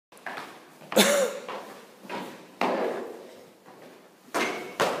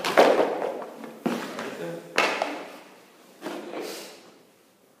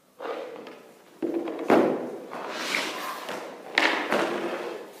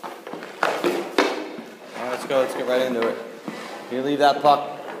let's go. Let's get right into it. You leave that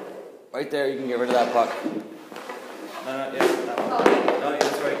puck right there. You can get rid of that puck. No, yes, that one. No,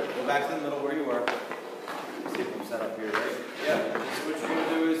 that's right. Go back to the middle where you were. Let's see if I'm set up here, right? Yeah. So what you're going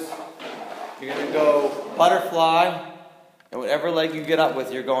to do is you're going to go butterfly, and whatever leg you get up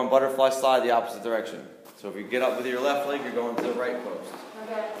with, you're going butterfly slide the opposite direction. So if you get up with your left leg, you're going to the right post.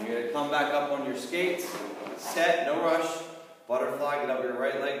 Okay. You're going to come back up on your skates, set, no rush, butterfly, get up your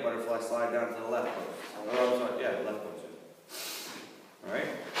right leg, butterfly slide down to the left post. Oh, sorry, yeah, left post. Alright?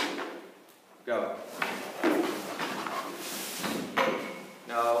 Go.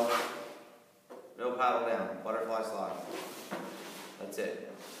 No paddle down, butterfly slide. That's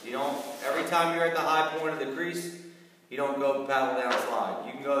it. You don't, every time you're at the high point of the crease, you don't go paddle down slide.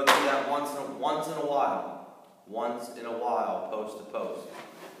 You can go do that once in a while. Once in a while, post to post.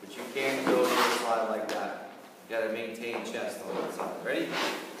 But you can't go to the slide like that. You gotta maintain chest on that side. Ready?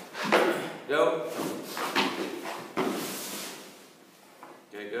 Go.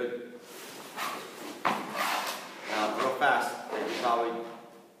 Okay, good. Now, real fast.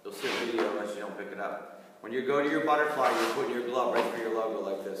 You'll see a video unless you don't pick it up. When you go to your butterfly, you're putting your glove right through your logo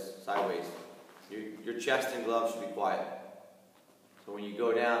like this, sideways. Your chest and glove should be quiet. So when you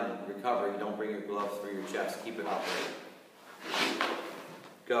go down and recover, you don't bring your glove through your chest. Keep it upright.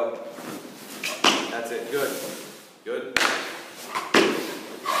 Go. That's it. Good. Good.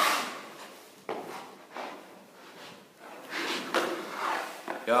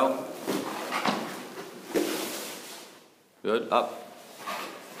 Go. Good. Up.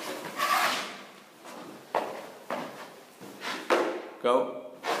 Go.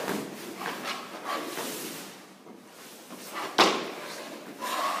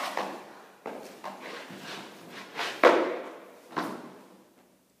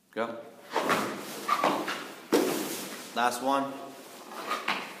 Go. Last one.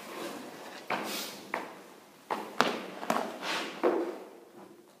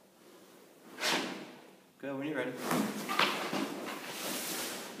 Go when you're ready.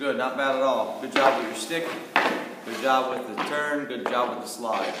 Good, not bad at all. Good job with your stick. Good job with the turn. Good job with the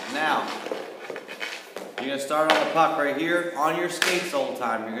slide. Now, you're going to start on the puck right here on your skates the whole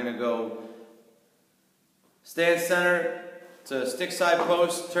time. You're going to go stand center to stick side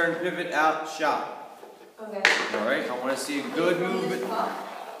post, turn pivot out, shot. Okay. Alright, I want to see a good movement.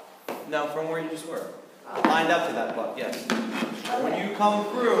 No, from where you just were. Lined up to that puck, yes. Okay. When you come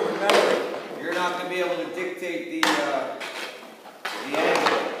through, remember, you're not going to be able to dictate the angle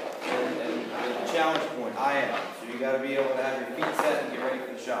and the challenge point. I am. So you got to be able to have your feet set and get ready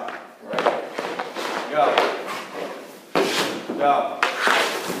for the shot. Alright? Go. Go.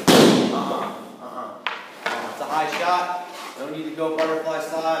 It's a high shot. No need to go butterfly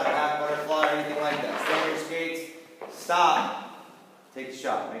slide or half butterfly or anything like that. Stay on your skates. Stop. Take the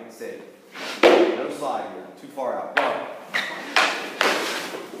shot. Make the save. No slide here. Too far out. Go.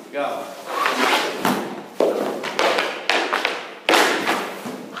 Go.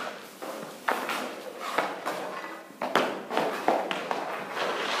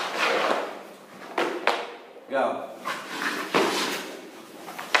 Go.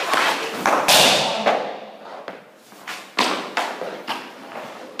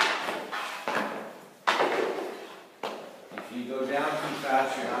 If you go down too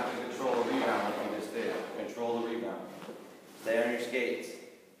fast, you're not going to control the rebound like you just did. Control the rebound. Stay on your skates.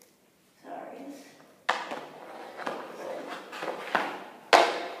 Sorry.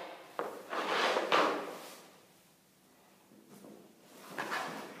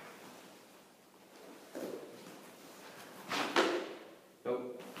 Go.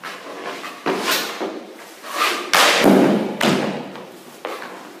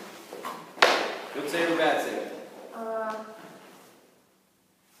 Good save or bad save?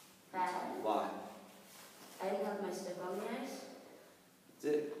 Bad. Why? I didn't have my stick on the ice. That's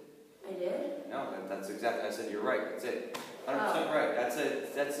it. I did? No, that's exactly. I said you're right. That's it. 100% right. That's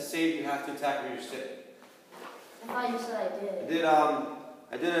it. That's the save you have to attack with your stick. I thought you said I did.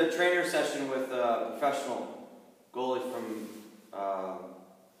 I did a trainer session with a professional goalie from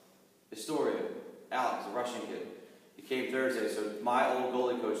Astoria, Alex, a Russian kid. He came Thursday, so my old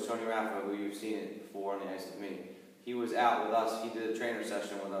goalie coach, Tony Raffa, who you've seen it before on the ice with me, he was out with us. He did a trainer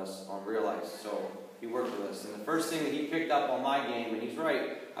session with us on real ice, so he worked with us. And the first thing that he picked up on my game, and he's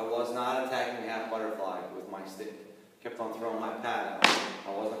right, I was not attacking half butterfly with my stick. Kept on throwing my pad out.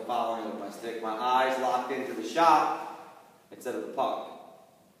 I wasn't following with my stick. My eyes locked into the shot instead of the puck.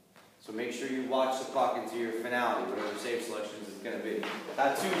 So make sure you watch the puck into your finality, whatever save selections it's going to be.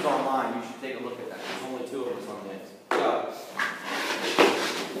 Tattoo's online. You should take a look at that. There's only 2 of us on the ice. Go.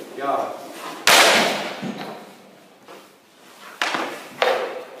 Go.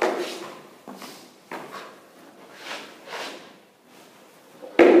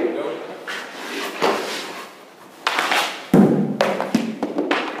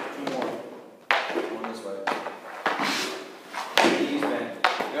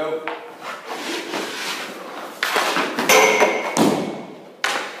 Go.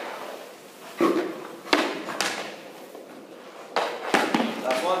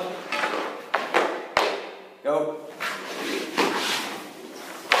 Last one. Go.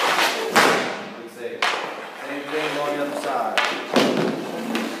 Good save. Same thing on the other side.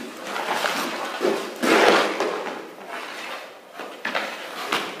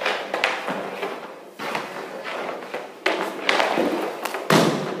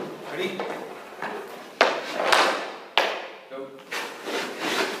 Ready? Go.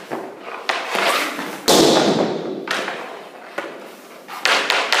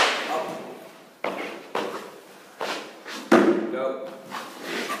 Go.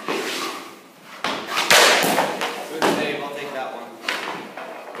 Good save, I'll take that one.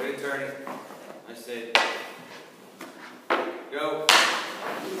 Good turning. Nice save. Go.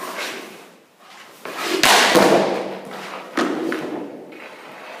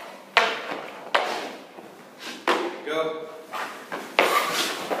 Go.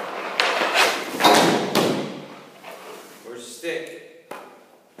 Where's the stick?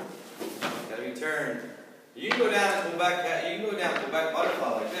 Gotta be turned. You can go down and go back. You can go down and go back butterfly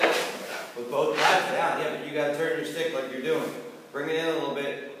like this, with both pads down. Yeah, but you gotta turn your stick like you're doing. Bring it in a little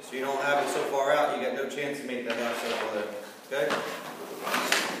bit so you don't have it so far out. You got no chance to make that half circle there. Okay.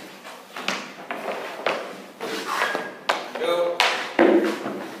 Go.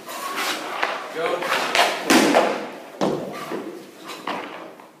 Go.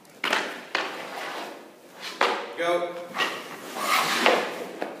 Go.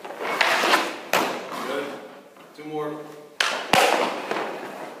 Good. Two more.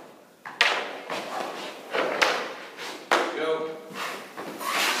 Go.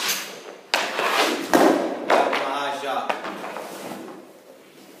 That was my high shot.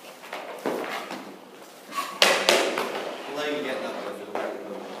 Leg getting up there for the back of the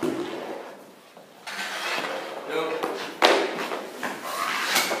boat. Go.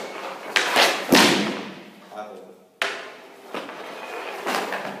 I hold it.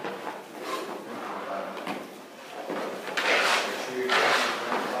 Make sure you're catching the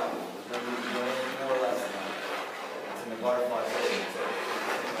right button. There's no need to do anything more or less than that. It's in the butterfly position, so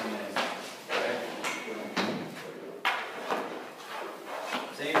it's amazing. Okay?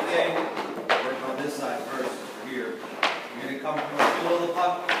 Same thing. Work on this side first. Here. You're going to come from the middle of the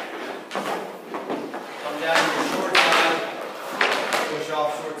puck. Come down to your short side. Push off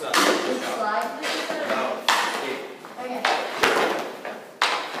short side. Push off. Slide with it? No. Escape. Okay.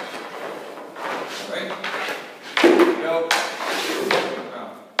 Alright? Go. Now.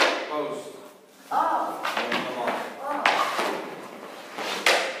 Post. Oh. And come on. Oh.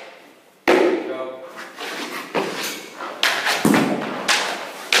 Go.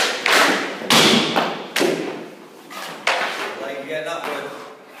 Leg you're getting up with.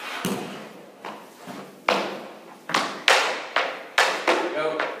 Go.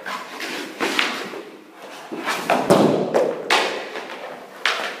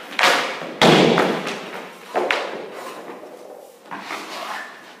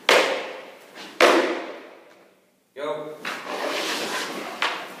 Go.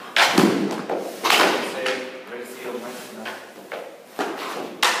 Save. Ready to seal. Nice enough.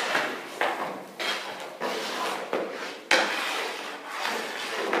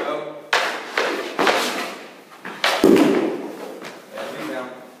 Go. Yeah,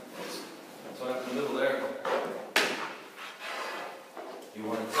 rebound. That's what in the middle there. You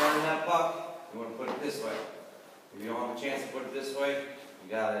want to turn that puck, you want to put it this way. If you don't have a chance to put it this way, you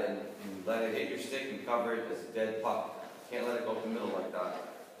got it and let it hit your stick and cover it as a dead puck. Can't let it go up the middle like that.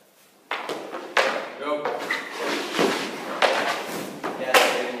 Go. Yeah,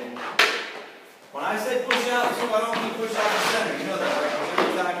 and when I say push out, so I don't mean push out the center. You know that, right? Because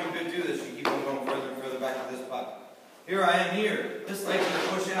every time you could do this, you keep on going further and further back to this puck. Here I am here. This leg's going to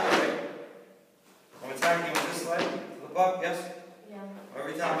push out, right? I'm attacking with this leg to the puck, yes? Yeah.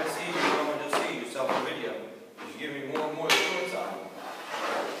 Every time I see you, you're going to see yourself in video. You give me more and more the short side.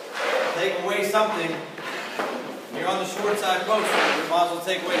 Take away something. When you're on the short side post, you might as well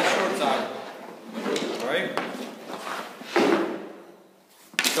take away the short side. Alright?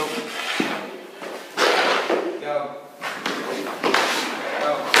 So, go.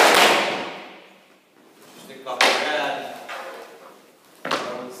 Go. Stick off your pad. I don't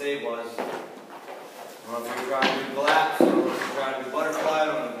know what the save was. I don't know if you're trying to do collapse, I don't know if you're trying to do butterfly, I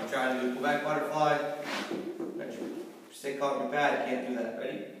don't know if you're trying to do pull back butterfly. Stay caught in your pad, you can't do that.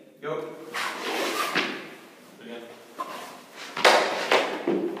 Ready? Go. Again.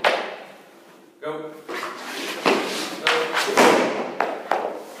 Go. Go.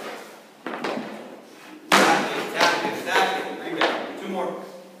 Stack it, rebound. Two more.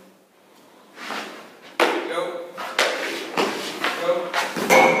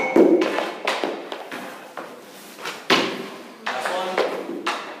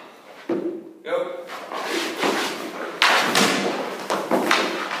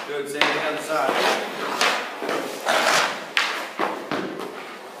 Good, same thing on the side.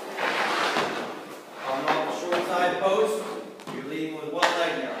 Coming off the short side post, you're leading with what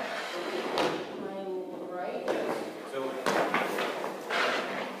leg now? My right. Yes. So,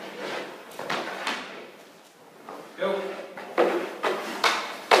 go.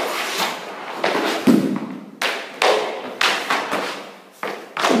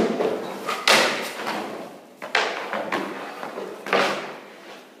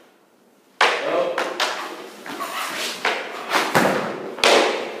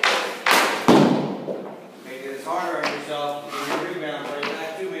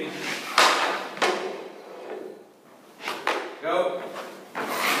 Go.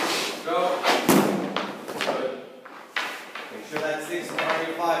 Go. Good. Make sure that sticks in front of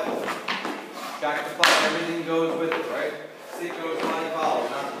your 5 ball. Track the puck, everything goes with it, right? Stick goes behind the collar,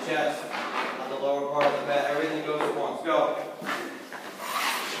 not the chest, not the lower part of the bat, everything goes at once. Go.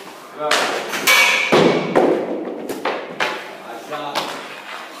 Go. Nice shot.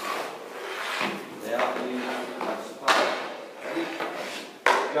 Stay out, lean out, touch the puck. Ready?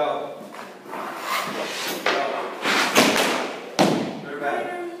 Go. Go. Not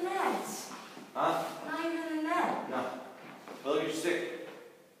even in the net. Huh? Not even in the net. No. But look at your stick.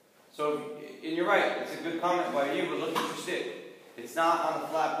 So, and you're right, it's a good comment by you, but look at your stick. It's not on the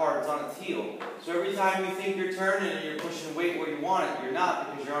flat part, it's on its heel. So every time you think you're turning and you're pushing weight where you want it, you're not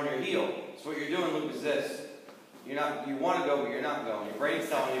because you're on your heel. So what you're doing, Luke, is this. You're not, you want to go, but you're not going. Your brain's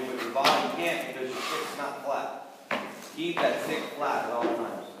telling you, but your body can't because your stick's not flat. Keep that stick flat at all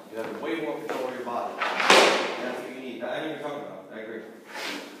times. You have way more control of your body. And that's what you need. I know what you're talking about. I agree.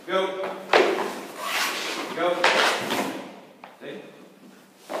 Go. Go. See?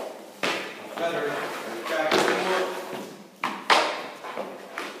 Better. Back forward.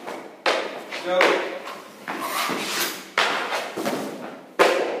 Go.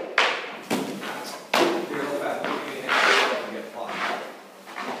 Here, go back. Get blocked.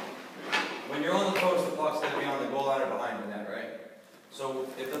 When you're on the post, the puck's going to be on the goal line or behind the net, right? So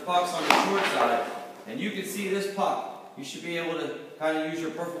if the puck's on the short side, and you can see this puck, you should be able to kind of use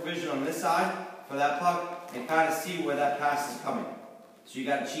your peripheral vision on this side for that puck and kind of see where that pass is coming. So you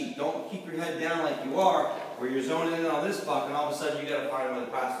got to cheat. Don't keep your head down like you are, where you're zoning in on this puck, and all of a sudden you got to find where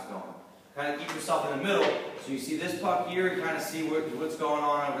the pass is going. Kind of keep yourself in the middle, so you see this puck here, and kind of see what's going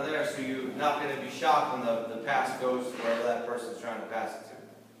on over there, so you're not going to be shocked when the pass goes wherever that person's trying to pass it to.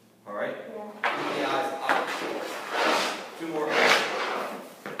 All right? Yeah. Keep the eyes up. 2 more.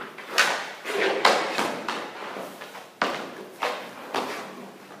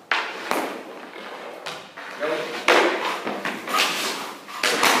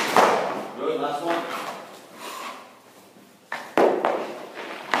 Good, last one.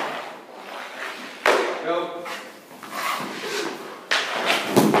 Go.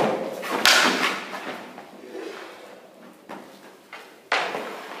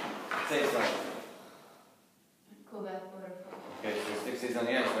 Say something. Go back butterfly. Okay, so stick stays on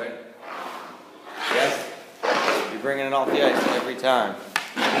the ice, right? Yes? You're bringing it off the ice every time.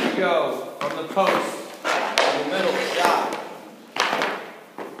 Here you go, from the post, in the middle, shot.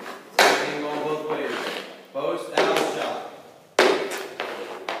 Same thing going both ways. Post, out, shot.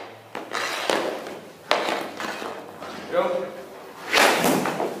 Go.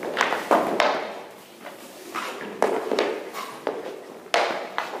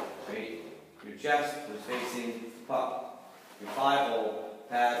 Wait. Your chest is facing the puck. Your 5-hole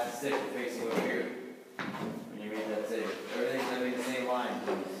pads and stick are facing over here. When you read that save. Everything's going to be the same line,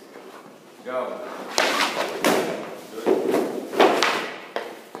 please. Go. Good.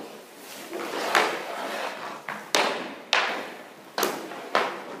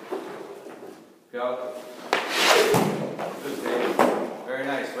 Go. Good save. Very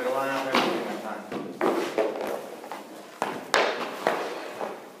nice. Way to line up everything that time.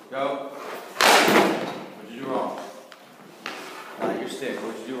 Go. What'd you do wrong? Not your stick.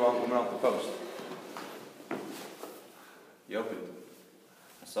 What'd you do wrong coming off the post? You opened.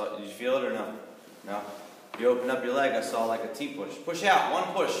 I saw. Did you feel it or no? No. You opened up your leg. I saw like a T-push. Push out.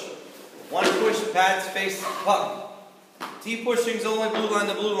 One push. One push. Pads face puck. T-pushing's only blue line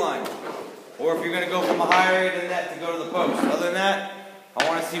to blue line. Or if you're going to go from a higher area to the net to go to the post. Other than that, I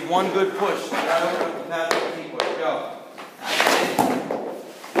want to see one good push. Right over with the pads with the T-push. Go.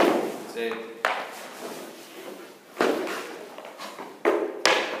 That's it.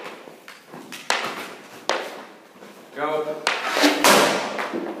 Go.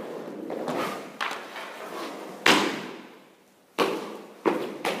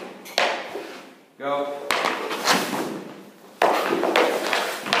 Go.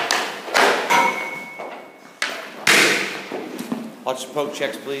 Watch poke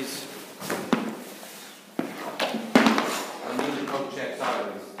checks, please. I need the poke check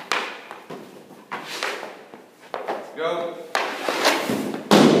sideways. Go.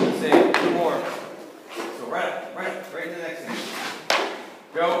 Say 2 more. So right in the next thing.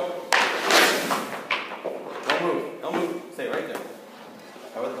 Go. Don't move. Stay right there. Is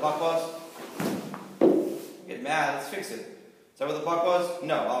that where the puck was? Get mad, let's fix it. Is that where the puck was?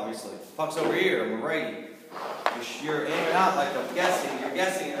 No, obviously. Puck's over here, I'm a righty. You're aiming out like I'm guessing. You're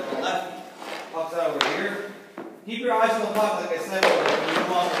guessing it on the lefty. Puck's out over here. Keep your eyes on the puck, like I said, when you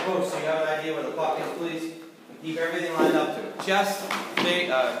come off the post so you have an idea where the puck is, please. And keep everything lined up to it. Chest,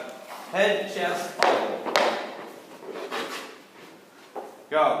 head, chest, elbow.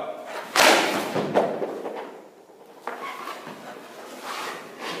 Go.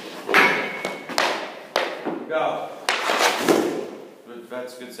 Go. Good,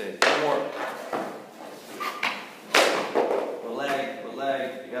 that's a good save. 1 more.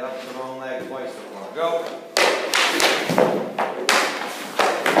 Leg. You got up to the wrong leg twice so far. Go.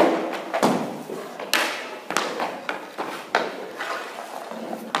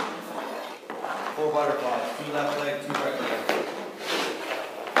 4 butterflies. 2 left leg, 2 right leg.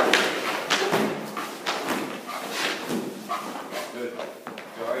 Good.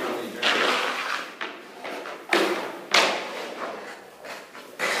 Go, are you ready?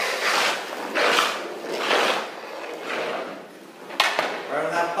 Right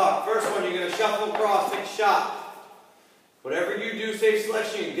on that puck. First one, you're going to shuffle across, take a shot. Whatever you do, safe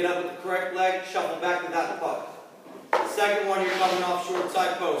selection, you get up with the correct leg, shuffle back to that puck. The second one, you're coming off short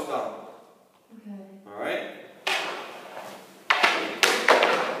side post on. Okay. Alright?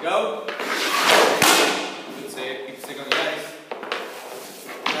 Go. Good save. Keep the stick on the ice.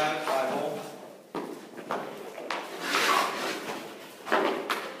 Got it. 5 hole.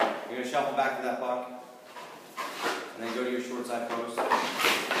 You're going to shuffle back to that puck. And then go to your short side post. And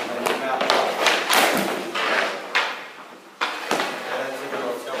then your mouth up. That's it,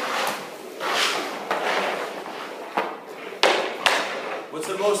 let's go. What's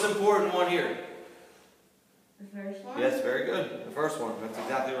the most important one here? The first one? Yes, very good. The first one. That's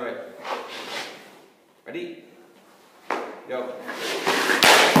exactly right. Ready? Go.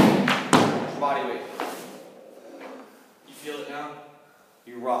 Body weight. You feel it now?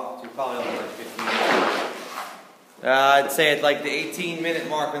 You rocked. You're probably on the first 15 minutes. I'd say at like the 18-minute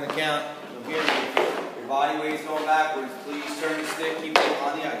mark on the count. You'll hear me. Your body weight's going backwards. Please turn the stick. Keep it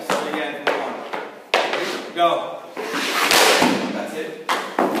on the ice. So again, from 1. Go. That's it.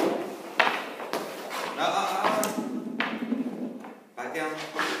 Back down.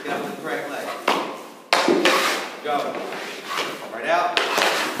 Get up with the correct leg. Go. Right out.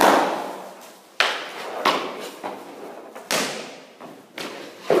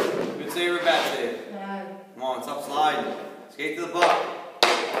 Good save or bad save? Come on, stop sliding. Skate to the puck.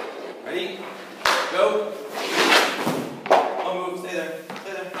 Ready? Go. Don't move. Stay there.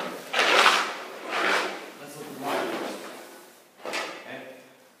 Stay there. Let's look at the line first. Okay?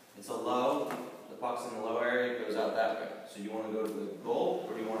 It's a low. The puck's in the low area. It goes out that way. So you want to go to the goal,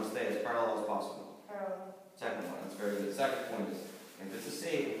 or do you want to stay as parallel as possible? Parallel. Second one. That's very good. Second point is, if it's a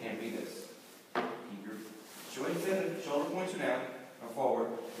save, it can't be this. Keep your shoulder points are down or forward.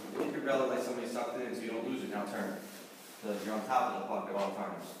 Keep your belly like somebody sucked it in so you don't lose it. Now turn. So that you're on top of the puck at all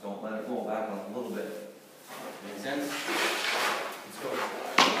times. Don't let it roll back a little bit. Make sense? Let's go.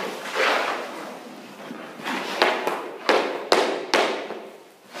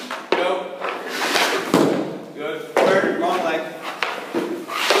 Go. Good. Third, wrong leg.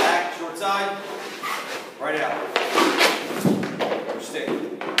 Back, short side. Right out. Or stick.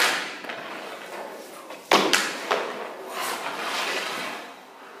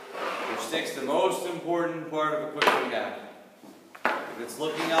 Your stick's the most important part of a quick gap. If it's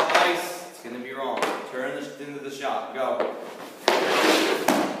looking up ice, it's going to be wrong. Turn into the shot. Go.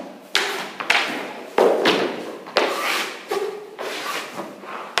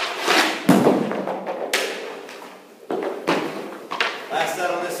 Last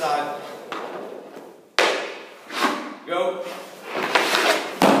set on this side. Go.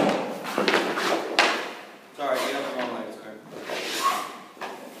 Sorry, get up the wrong leg. Sorry.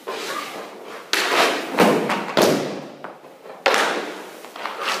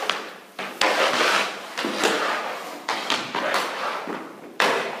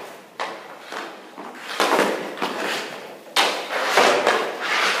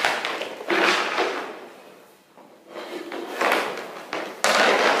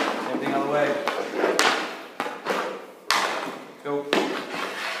 Same thing on the way. Go.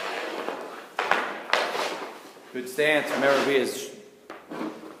 Good stance. Remember, be as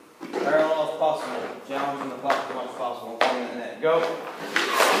parallel as possible. Challenging the puck as much as possible. Putting it in the net. Go.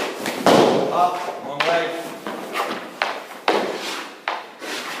 Up. Long leg.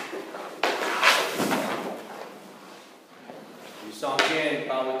 You sunk in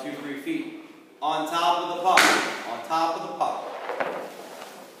probably 2-3 feet. On top of the puck. On top of the puck.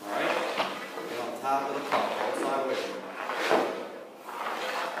 Alright? Get on top of the puck. All side with you.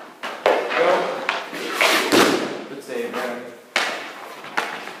 Go. Good save, Brandon.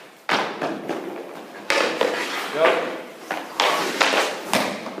 Go.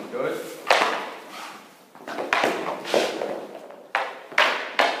 Good.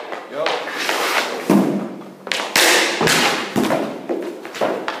 Go.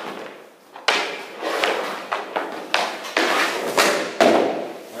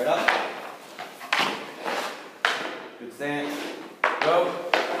 Right up. Good stance. Go.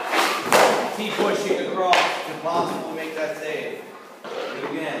 T-pushing across. It's impossible to make that save. Do it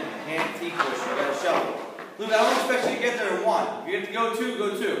again. You can't T-push. You gotta shuffle. Luke, I don't expect you to get there in 1. If you have to go 2, go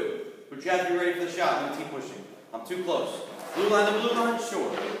 2. But you have to be ready for the shot. No T-pushing. I'm too close. Blue line to blue line?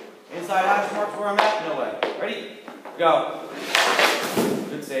 Sure. Inside hash marks where I'm at? No way. Ready? Go.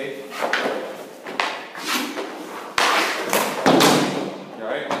 Good save. You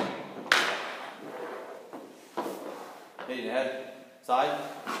alright? Hitting your head. Side.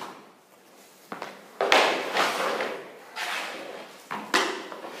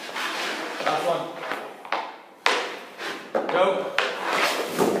 Last one. Go.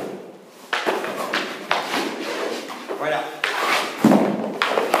 Right out.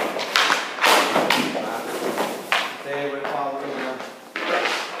 Stay with power.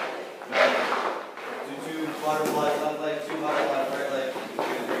 Do 2 butterflies, left leg, 2 butterflies, right leg.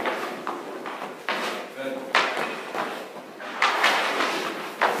 Good.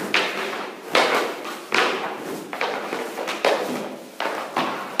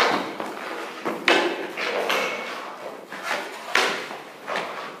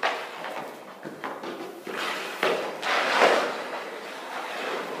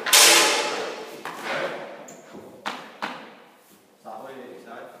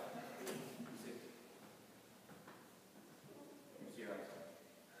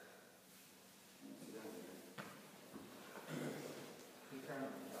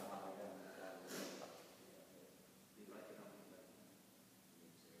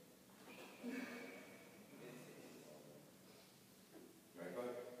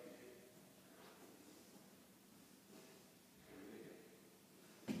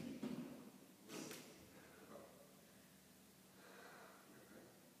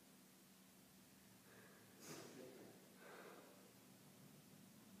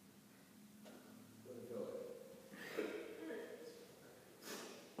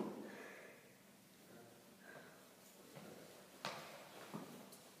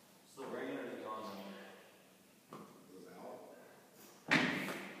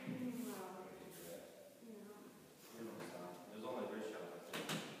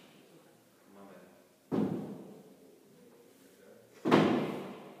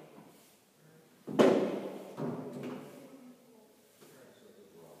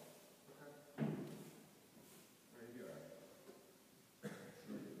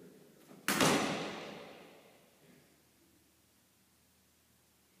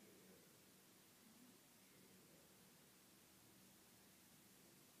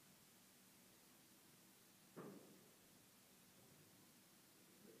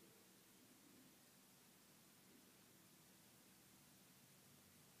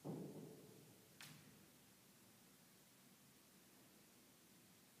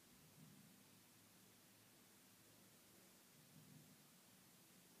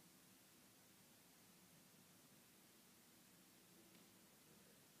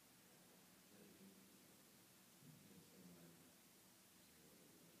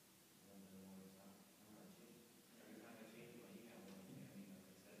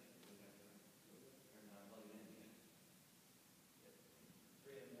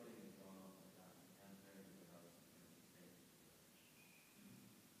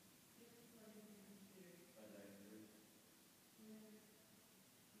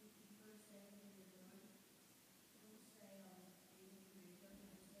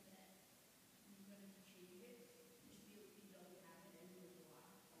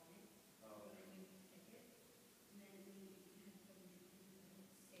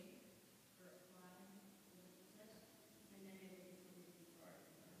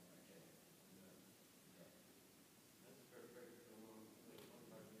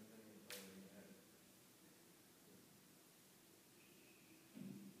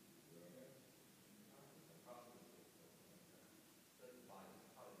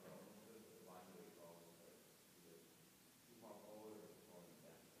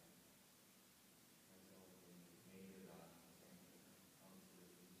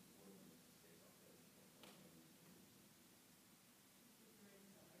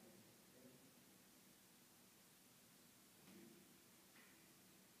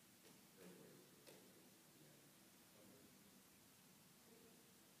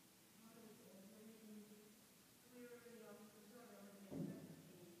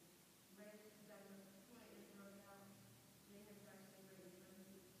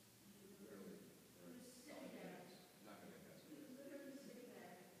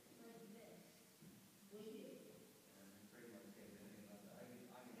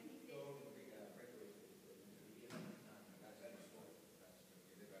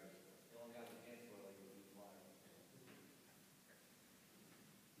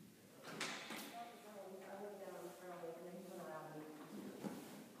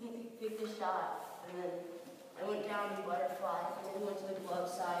 shot, and then I went down to butterfly, and then went to the glove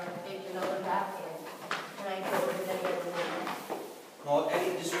side, faked another backhand, and I go over the other one. Well,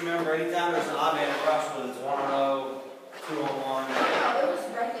 just remember, anytime there's an odd man rush, whether it's 1-on-0, 2-on-1. No, it was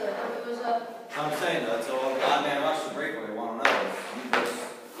regular. It was a. I'm saying though, so the odd man rush is breakaway, 1-on-0. You just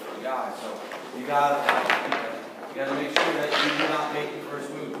the guy, so you gotta make sure that you do not make the first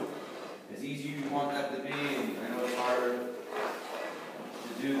move. As easy as you want that to be, and I know it's harder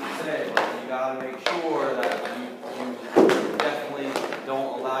to do to say, but you gotta make sure that you definitely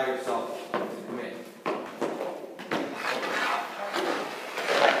don't allow yourself to commit.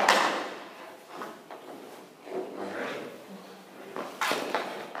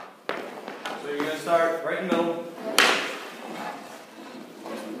 Start right in the middle.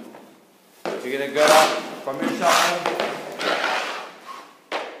 You're going to go up from your shuffle.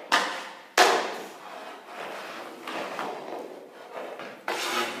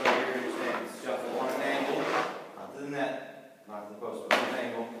 Shuffle on an angle, not to the net, not to the post, but on an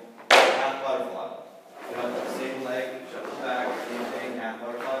angle. Half butterfly. Get up the same leg, shuffle back, same thing, half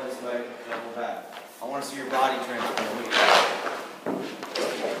butterfly this way, shuffle back. I want to see your body transform.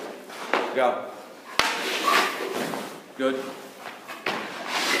 Go. Good.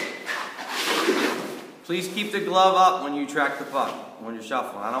 Please keep the glove up when you track the puck, when you're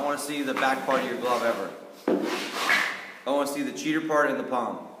shuffling. I don't want to see the back part of your glove ever. I want to see the cheater part in the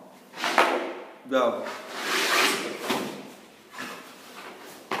palm. Go.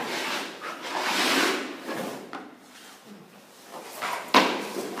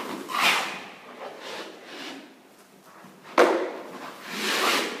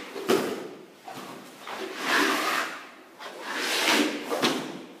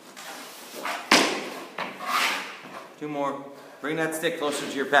 Two more. Bring that stick closer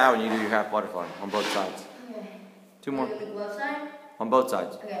to your pad when you do your half butterfly on both sides. Okay. Two more. On the glove side? On both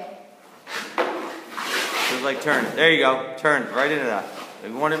sides. Okay. Just like turn. There you go. Turn right into that.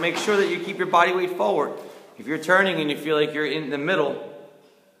 You want to make sure that you keep your body weight forward. If you're turning and you feel like you're in the middle,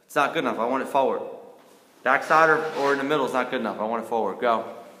 it's not good enough. I want it forward. Backside or in the middle is not good enough. I want it forward. Go.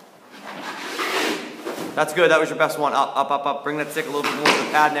 That's good. That was your best one. Up, up, up, up. Bring that stick a little bit more to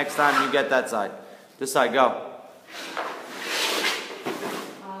the pad next time you get that side. This side. Go.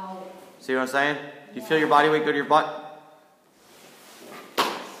 See what I'm saying? Do you feel your body weight go to your butt?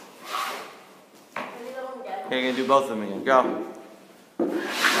 Okay, you're going to do both of them again. Go.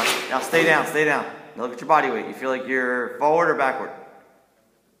 Now stay down, stay down. Now look at your body weight. You feel like you're forward or backward?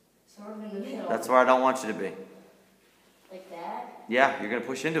 Sort of in the middle. That's where I don't want you to be. Like that? Yeah, you're going to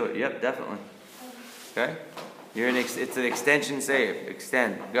push into it. Yep, definitely. Okay? It's an extension save.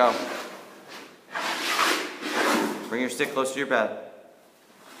 Extend. Go. Bring your stick close to your pad.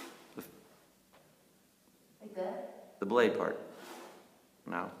 Like that? The blade part.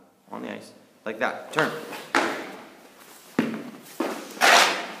 No, on the ice. Like that. Turn.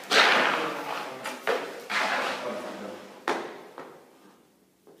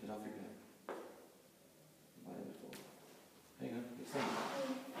 There you go.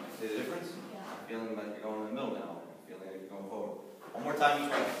 See the difference? Yeah. Feeling like you're going in the middle now. Feeling like you're going forward. One more time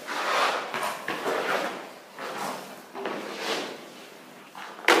each way.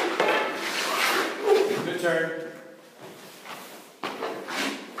 Good turn.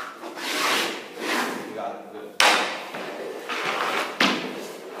 You got it. Good.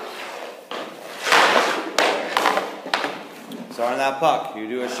 So on that puck, you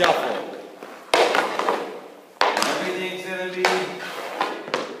do a shuffle. Everything's going to be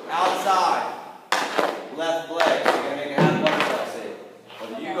outside. Left leg. You're going to make a half butterfly save.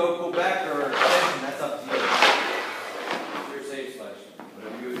 Whether you go Quebec or extension, that's up to you. It's your safe selection.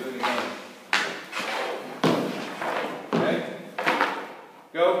 Whatever you were doing again. Okay?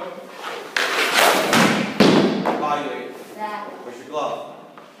 Go. Body weight. That. Where's your glove?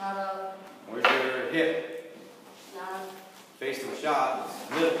 Not up. Where's your hip? Not. Face to the shot.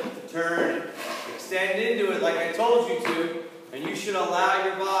 Lift, turn, extend into it like I told you to, and you should allow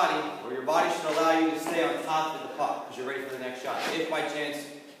your body, or your body should allow you to stay on top of the puck because you're ready for the next shot. If by chance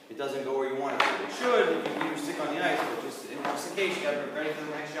it doesn't go where you want it to. It should if you keep your stick on the ice, but just in case you gotta be ready for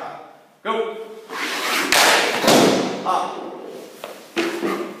the next shot. Go! Up.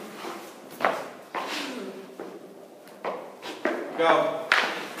 Go.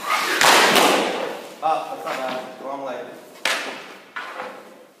 Up, that's not bad. Wrong leg.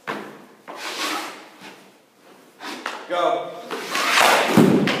 Go.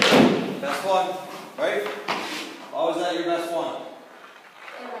 Best one, right? Always that your best one.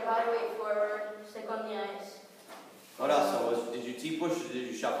 And I gotta wait forward, stick on the ice. What else? So did you T-push or did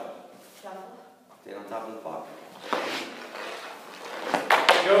you shuffle? Shuffle. Stay on top of the puck.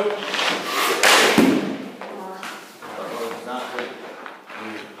 Go. It's not good.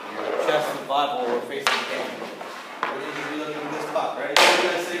 Your chest and butthole are facing the camera. What do you need to be looking at this puck? Ready? You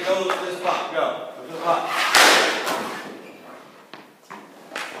guys say go look at this puck. Go. Look at the puck.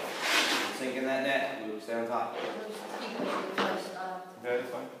 Sink in that net. Luke, stay on top. Okay, that's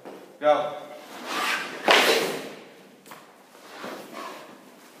fine. Go.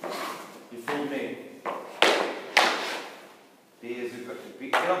 You fooled me.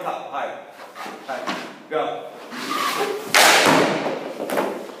 Get on top. Higher. Higher. Go.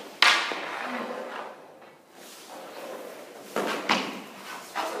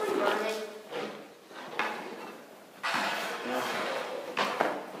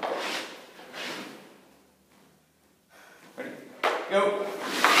 Ready? Go.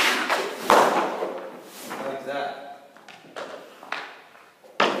 Like that.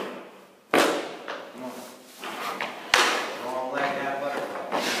 Come on. Long leg, half butterfly.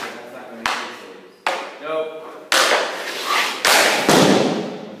 That's not going to make it. Go.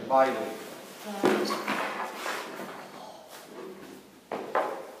 Your body weight.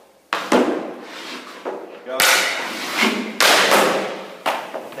 Go.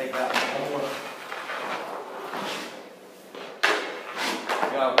 I'll take that one more.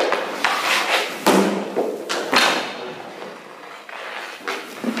 Go.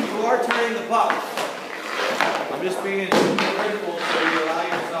 You are turning the puck. I'm just being critical so you allow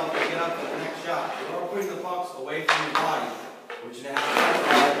yourself to get up to the next shot. You are putting the pucks away from your body, which you have to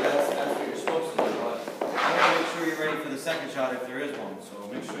that's what you're supposed to do. But I want to make sure you're ready for the second shot if there is one. So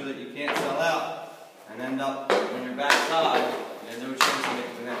make sure that you can't sell out and end up when you're backside and no chance to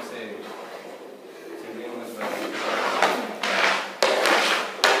make the next save. Same thing this way.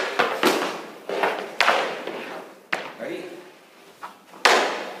 Ready?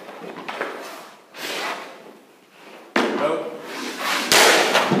 Go.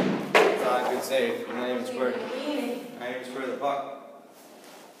 Good save. You're not even square. Not even square the puck.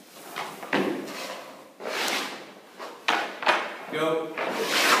 Go.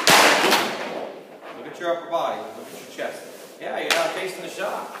 Look at your upper body. Look at your chest. Yeah, you're not facing the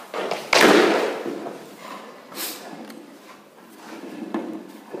shot.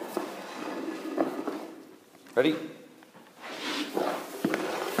 Ready?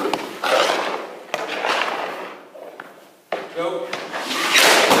 Go.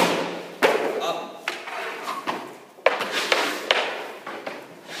 Up.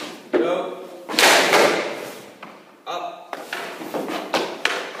 Go. Up.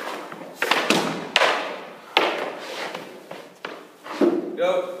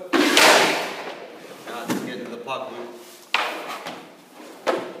 Go. Now just get into the puck loop.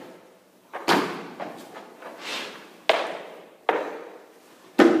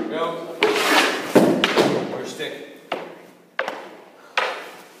 Go. Or stick.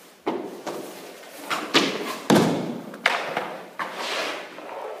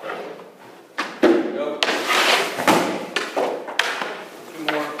 Go. Two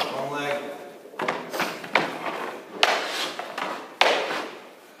more. One leg.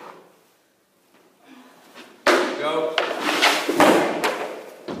 Go.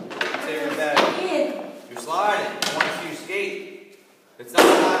 Stay with that. You're sliding. I want to see you skate. It's not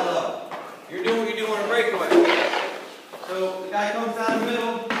high low. You're doing what you do on a breakaway. So the guy comes down the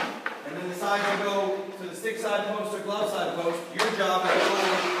middle, and then decides to go to the stick side post or glove side post. Your job as a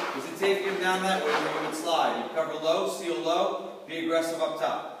goalie is to take him down that way where you would slide. You cover low, seal low, be aggressive up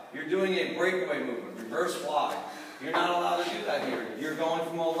top. You're doing a breakaway movement, reverse fly. You're not allowed to do that here. You're going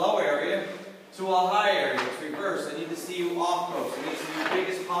from a low area to a high area. It's reverse. I need to see you off post. I need to see you big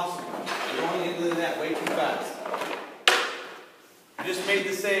as possible. You're going into the net way too fast. You just made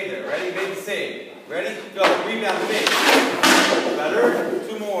the save there. Ready? Made the save. Ready? Go. Rebound to me. Better.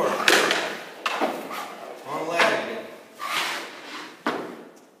 Two more. On leg again.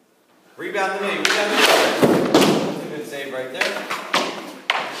 Rebound to me. Rebound to me. That's a good save right there.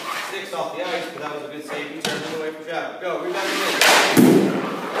 Six off the ice, but that was a good save. You turned it away from Chad. Go. Rebound to me.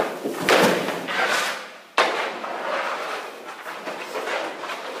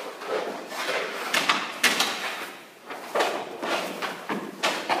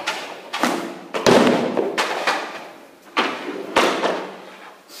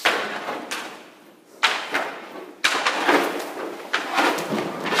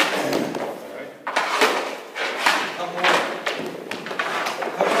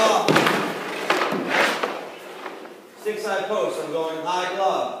 Stick side post, I'm going high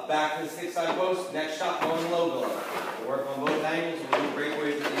glove. Back to the stick side post, next shot going low glove. We'll work on both angles and we'll do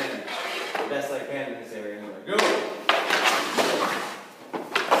breakaways at the end. The best I can in this area anyway. Go!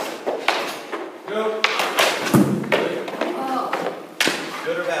 Go! Good.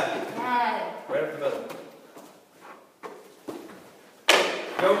 Good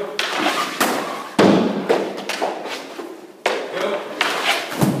Go. Go.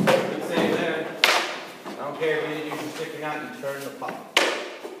 Good save there. I don't care if you didn't use your stick or not, you turn the pop.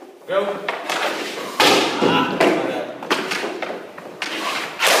 Go. Ah, my bad.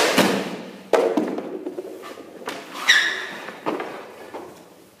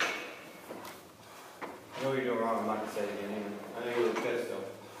 I know what you're doing wrong, I'm not gonna say it again either. I know you were pissed though.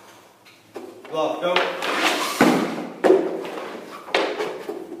 Glove, go.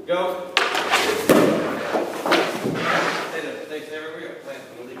 Go. Stay there. Stay right where you are.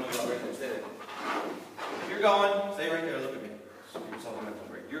 You'll leave my glove right there. Stay there. If you're going, stay right there. Look at me. Just give yourself a mental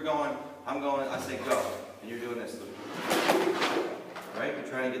break. You're going, I'm going, I say go. And you're doing this. Look at me. Right? You're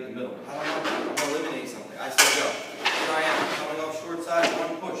trying to get the middle. I'm going to eliminate something. I say go. Here I am. Coming off short side.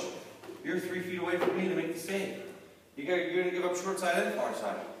 One push. You're 3 feet away from me to make the save. You're going to give up short side and far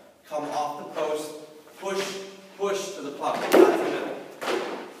side. Come off the post. Push to the puck. Not to the middle.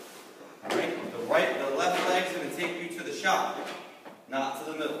 Alright? The left leg's going to take you to the shot, not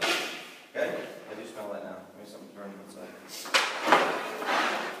to the middle. Okay? I do smell that now. Maybe something's burning inside.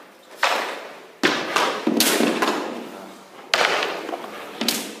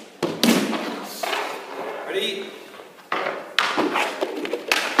 Ready?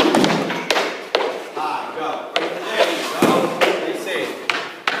 High, go. Right there you go. Stay safe.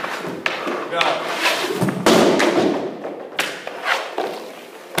 Go.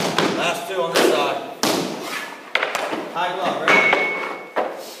 Last two on this side. High glove, ready?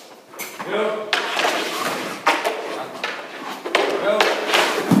 Go. Go.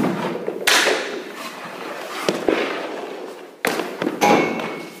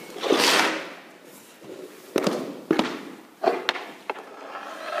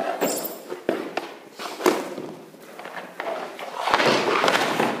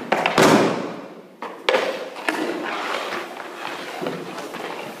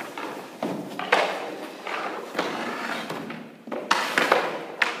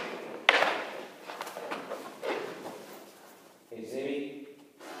 Can you see me?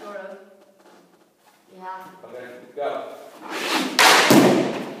 Sort of. Yeah. Okay, go.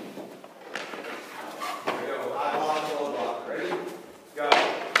 Here we go. High block, low block. Ready? Go.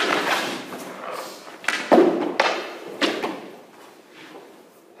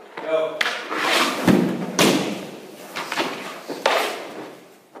 Go.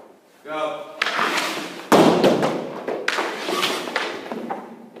 Go.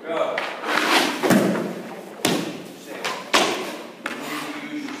 Go. Stick. You need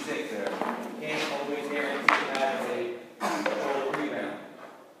to use your stick there. You can't always guarantee that as a controlled rebound.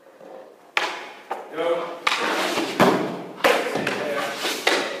 Go. Sit there.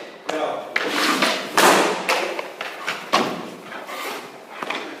 Go.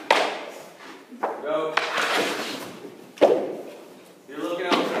 Go. You're looking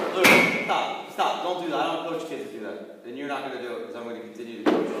out there. Luke, stop. Stop. Don't do that. I don't coach kids to do that. Then you're not going to do it because I'm going to continue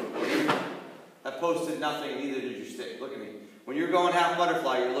to coach you. That post did nothing, and neither did your stick. Look at me. When you're going half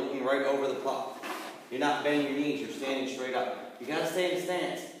butterfly, you're looking right over the puck. You're not bending your knees. You're standing straight up. You got to stay in the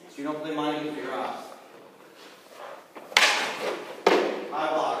stance so you don't play mind games with your eyes. High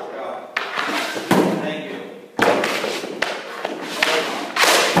block. Go. Thank you.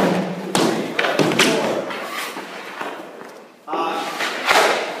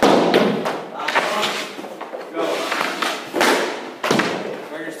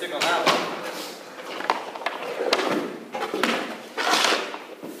 Turn your stick on that one.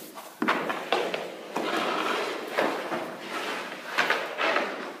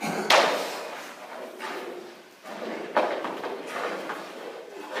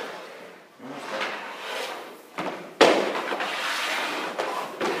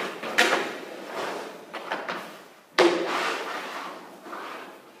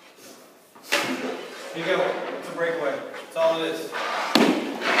 Here you go. It's a breakaway. That's all it is.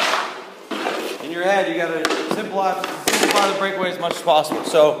 In your head, you got to simplify the breakaway as much as possible.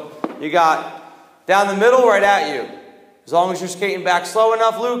 So you got down the middle, right at you. As long as you're skating back slow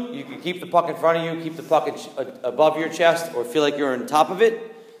enough, Luke, you can keep the puck in front of you, keep the puck above your chest, or feel like you're on top of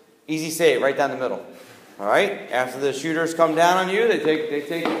it. Easy save, right down the middle. All right. After the shooters come down on you, they take it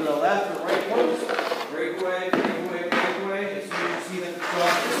to the left or right post. Breakaway, breakaway, breakaway. As soon as you see them go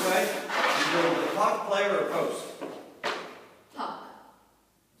out this way, you go to the puck, player, or post. Puck.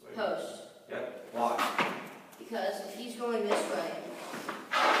 Post. Yep. Why? Because if he's going this way,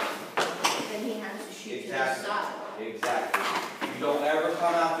 then he has to shoot Exactly. to this side. Exactly. You don't ever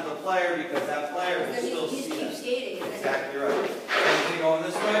come out to the player because that player will Then still he see just that. keeps skating. And then Exactly right. Same thing going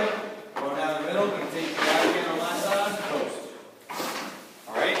this way, going down the middle, going to take the back in on my side, post.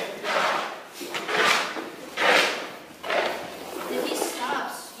 Alright? if he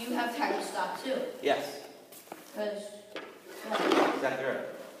stops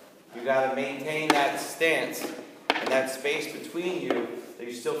to maintain that stance and that space between you that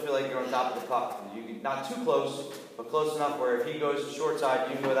you still feel like you're on top of the puck. You not too close, but close enough where if he goes to short side,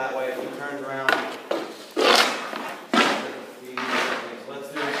 you can go that way. If he turns around,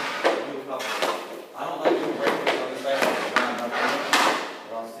 let's do a couple. I don't like doing breakaways on this side,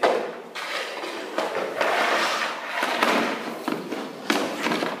 but I'll see it.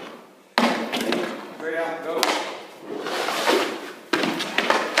 Straight out, go.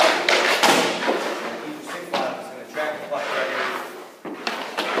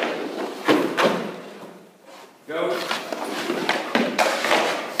 Go. Good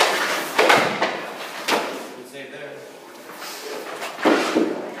save there.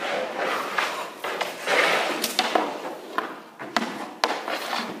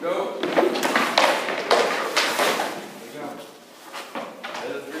 Go. There you go.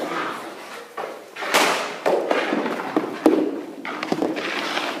 There's the 3 moves.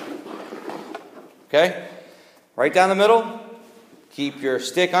 Okay? Right down the middle. Keep your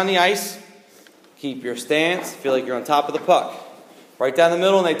stick on the ice. Keep your stance. Feel like you're on top of the puck. Right down the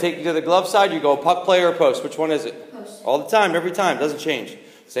middle, and they take you to the glove side. You go puck, play, or post. Which one is it? Post. All the time, every time. Doesn't change.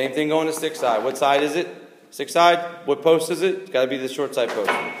 Same thing going to stick side. What side is it? Stick side. What post is it? It's got to be the short side post.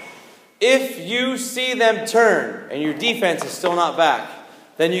 If you see them turn and your defense is still not back,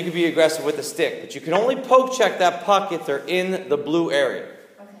 then you can be aggressive with the stick. But you can only poke check that puck if they're in the blue area.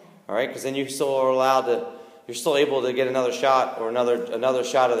 Okay. All right, because then you still are allowed to. You're still able to get another shot or another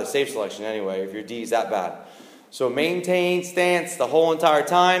shot of the safe selection anyway if your D is that bad. So maintain stance the whole entire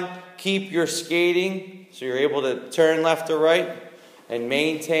time. Keep your skating so you're able to turn left or right, and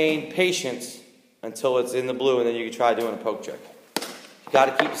maintain patience until it's in the blue, and then you can try doing a poke check. You got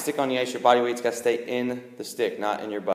to keep the stick on the ice. Your body weight's got to stay in the stick, not in your butt.